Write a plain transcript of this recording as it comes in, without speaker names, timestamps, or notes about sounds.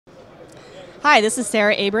Hi, this is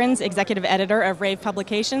Sara Abrons, Executive Editor of Rave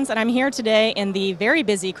Publications, and I'm here today in the very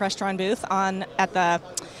busy Crestron booth at the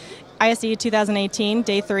ISE 2018,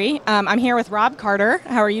 Day 3. I'm here with Rob Carter.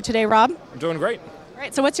 How are you today, Rob? I'm doing great.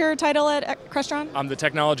 Great. So what's your title at Crestron? I'm the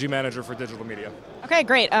Technology Manager for Digital Media. Okay,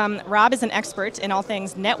 great. Rob is an expert in all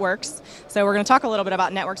things networks, so we're going to talk a little bit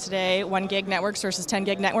about networks today, 1 gig networks versus 10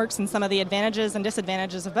 gig networks, and some of the advantages and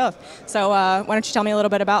disadvantages of both. So why don't you tell me a little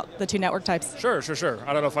bit about the two network types? Sure.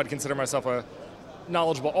 I don't know if I'd consider myself a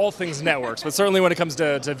knowledgeable all things networks, but certainly when it comes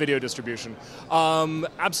to video distribution.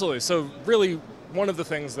 Absolutely. So really, one of the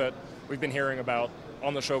things that we've been hearing about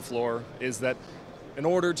on the show floor is that in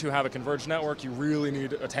order to have a converged network, you really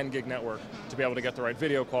need a 10 gig network to be able to get the right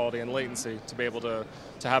video quality and latency to be able to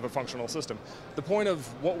have a functional system. The point of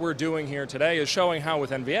what we're doing here today is showing how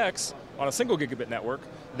with NVX, on a single gigabit network,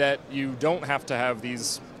 that you don't have to have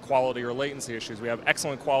these quality or latency issues. We have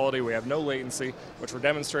excellent quality, we have no latency, which we're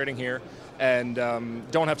demonstrating here, and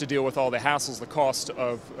don't have to deal with all the hassles, the cost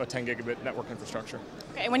of a 10 gigabit network infrastructure.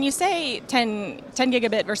 Okay, when you say 10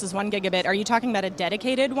 gigabit versus 1 gigabit, are you talking about a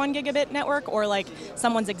dedicated 1 gigabit network or like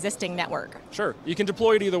someone's existing network? Sure, you can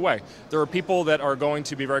deploy it either way. There are people that are going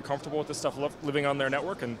to be very comfortable with this stuff living on their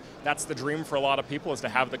network, and that's the dream for a lot of people, is to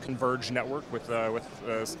have the converged network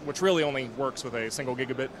which really only works with a single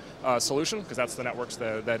gigabit solution, because that's the networks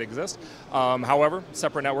that exist. However,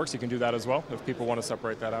 separate networks, you can do that as well if people want to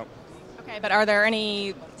separate that out. Okay, but are there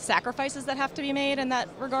any sacrifices that have to be made in that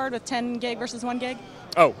regard with 10 gig versus 1 gig?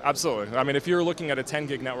 Oh, absolutely. I mean, if you're looking at a 10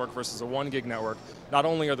 gig network versus a 1 gig network, not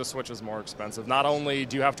only are the switches more expensive, not only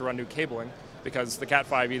do you have to run new cabling, because the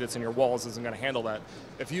Cat5e that's in your walls isn't going to handle that.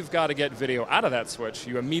 If you've got to get video out of that switch,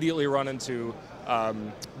 you immediately run into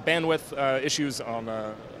bandwidth issues on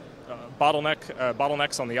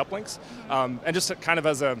bottlenecks on the uplinks, and just kind of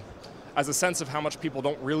as a sense of how much people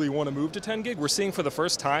don't really want to move to 10 gig, we're seeing for the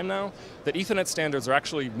first time now that Ethernet standards are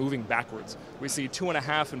actually moving backwards. We see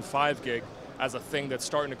 2.5 and 5 gig as a thing that's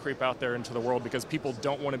starting to creep out there into the world, because people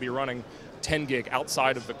don't want to be running 10 gig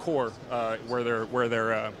outside of the core where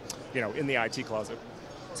they're in the IT closet.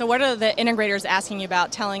 So what are the integrators asking you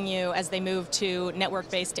about, telling you as they move to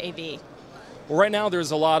network-based AV? Well, right now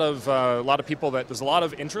there's a lot of people there's a lot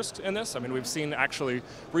of interest in this. I mean, we've seen actually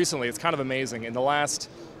recently, it's kind of amazing. In the last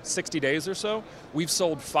 60 days or so, we've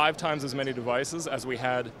sold 5 times as many devices as we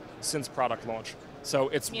had since product launch. So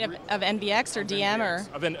it's of NVX or DM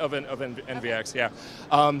NVX, or of NVX,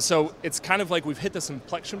 yeah. So it's kind of like we've hit this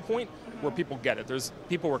inflection point where people get it.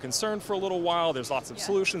 People were concerned for a little while. There's lots of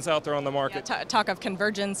solutions out there on the market. Yeah, talk of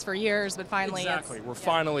convergence for years, but finally we're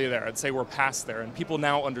finally there. I'd say we're past there, and people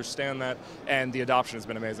now understand that, and the adoption has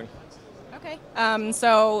been amazing. Okay,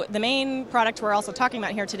 so the main product we're also talking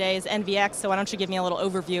about here today is NVX, so why don't you give me a little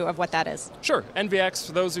overview of what that is? Sure. NVX,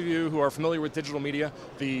 for those of you who are familiar with digital media,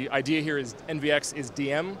 the idea here is NVX is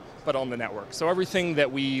DM, but on the network. So everything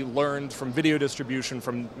that we learned from video distribution,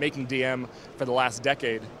 from making DM for the last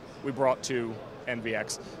decade, we brought to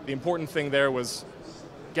NVX. The important thing there was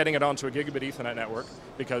getting it onto a gigabit Ethernet network,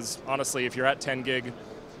 because honestly, if you're at 10 gig,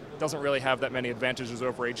 doesn't really have that many advantages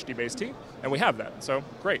over HD-based-T, and we have that, so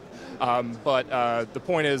great. But the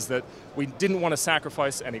point is that we didn't want to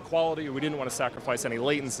sacrifice any quality, we didn't want to sacrifice any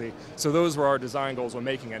latency, so those were our design goals when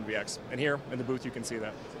making NVX. And here in the booth you can see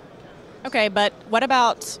that. Okay, but what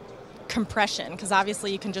about compression? Because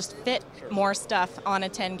obviously you can just fit more stuff on a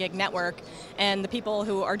 10 gig network, and the people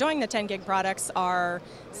who are doing the 10 gig products are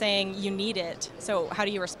saying you need it. So how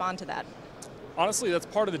do you respond to that? Honestly, that's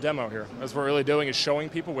part of the demo here. As we're really doing is showing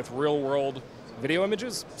people with real-world video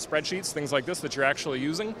images, spreadsheets, things like this that you're actually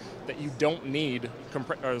using, that you don't need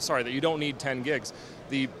 10 gigs.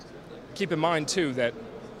 Keep in mind too that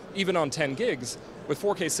even on 10 gigs, with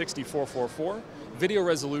 4K 60 444, video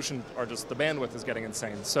resolution the bandwidth is getting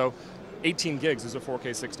insane. So 18 gigs is a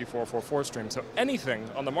 4K 60 444 stream. So anything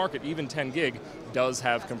on the market, even 10 gig, does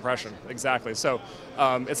have compression. Exactly. So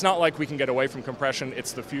it's not like we can get away from compression,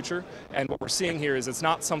 it's the future. And what we're seeing here is it's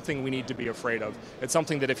not something we need to be afraid of. It's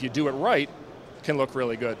something that if you do it right, can look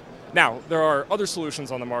really good. Now, there are other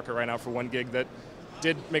solutions on the market right now for 1 gig that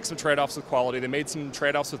did make some trade-offs with quality. They made some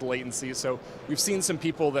trade-offs with latency. So we've seen some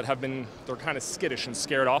people that they're kind of skittish and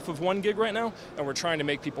scared off of 1 gig right now, and we're trying to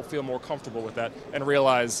make people feel more comfortable with that and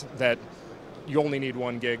realize that you only need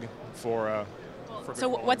 1 gig for so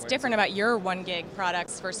what's different about your 1 gig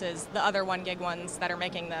products versus the other 1 gig ones that are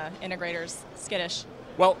making the integrators skittish?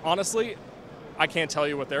 Well, honestly, I can't tell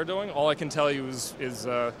you what they're doing. All I can tell you is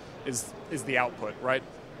the output, right?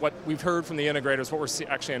 What we've heard from the integrators, what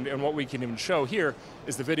we're and what we can even show here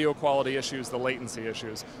is the video quality issues, the latency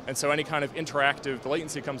issues. And so any kind of interactive, the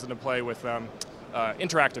latency comes into play with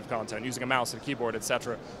interactive content, using a mouse and a keyboard,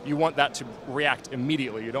 etc., you want that to react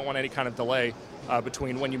immediately. You don't want any kind of delay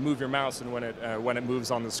between when you move your mouse and when it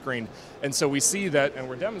moves on the screen. And so we see that, and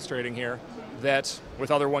we're demonstrating here, that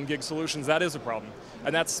with other 1 gig solutions, that is a problem.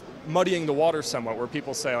 And that's muddying the water somewhat, where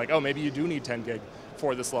people say, like, oh, maybe you do need 10 gig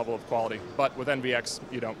for this level of quality. But with NVX,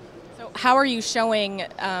 you don't. So how are you showing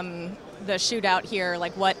the shootout here?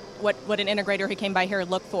 Like what an integrator who came by here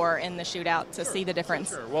look for in the shootout to see the difference?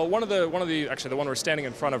 Sure. Well, actually the one we're standing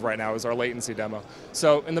in front of right now is our latency demo.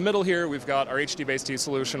 So in the middle here, we've got our HDBaseT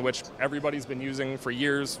solution, which everybody's been using for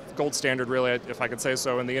years, gold standard really, if I could say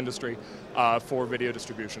so, in the industry for video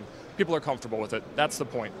distribution. People are comfortable with it. That's the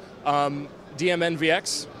point.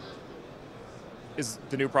 NVX is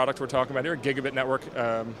the new product we're talking about here, gigabit network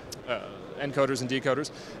encoders and decoders.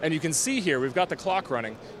 And you can see here, we've got the clock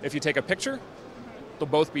running. If you take a picture, they'll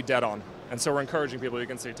both be dead on. And so we're encouraging people, you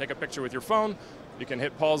can see, take a picture with your phone, you can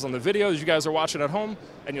hit pause on the video as you guys are watching at home,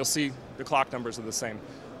 and you'll see the clock numbers are the same.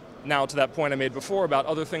 Now, to that point I made before about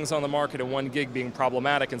other things on the market and 1 gig being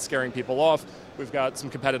problematic and scaring people off, we've got some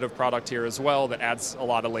competitive product here as well that adds a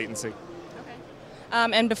lot of latency.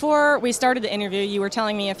 And before we started the interview, you were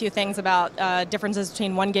telling me a few things about differences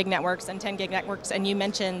between 1 gig networks and 10 gig networks, and you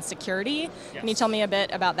mentioned security. Yes. Can you tell me a bit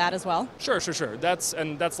about that as well? Sure. That's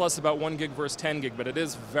less about 1 gig versus 10 gig, but it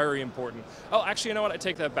is very important. Oh, actually, you know what? I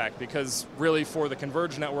take that back, because really for the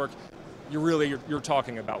converged network, you're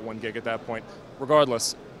talking about 1 gig at that point.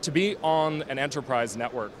 Regardless, to be on an enterprise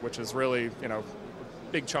network, which is really, a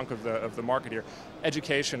big chunk of the market here,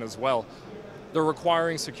 education as well. They're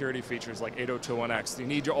requiring security features like 802.1x. You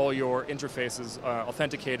need all your interfaces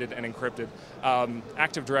authenticated and encrypted.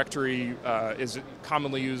 Active Directory is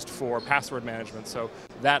commonly used for password management, so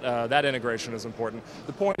that integration is important.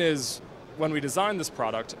 The point is, when we designed this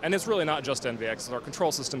product, and it's really not just NVX, it's our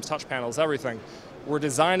control systems, touch panels, everything, we're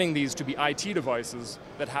designing these to be IT devices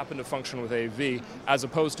that happen to function with AV, as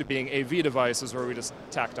opposed to being AV devices where we just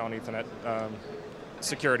tacked on Ethernet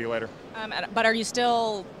security later. But are you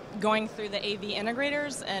still going through the AV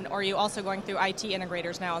integrators, or are you also going through IT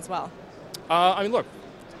integrators now as well? I mean, look,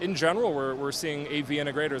 in general, we're seeing AV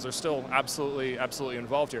integrators are still absolutely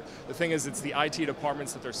involved here. The thing is, it's the IT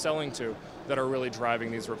departments that they're selling to that are really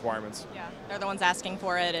driving these requirements. Yeah, they're the ones asking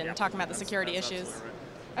for it and talking about the security issues.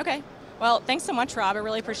 Right. Okay. Well, thanks so much, Rob. I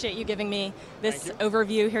really appreciate you giving me this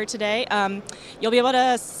overview here today. You'll be able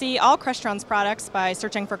to see all Crestron's products by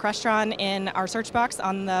searching for Crestron in our search box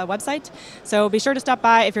on the website. So be sure to stop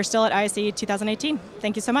by if you're still at ISE 2018.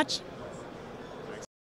 Thank you so much.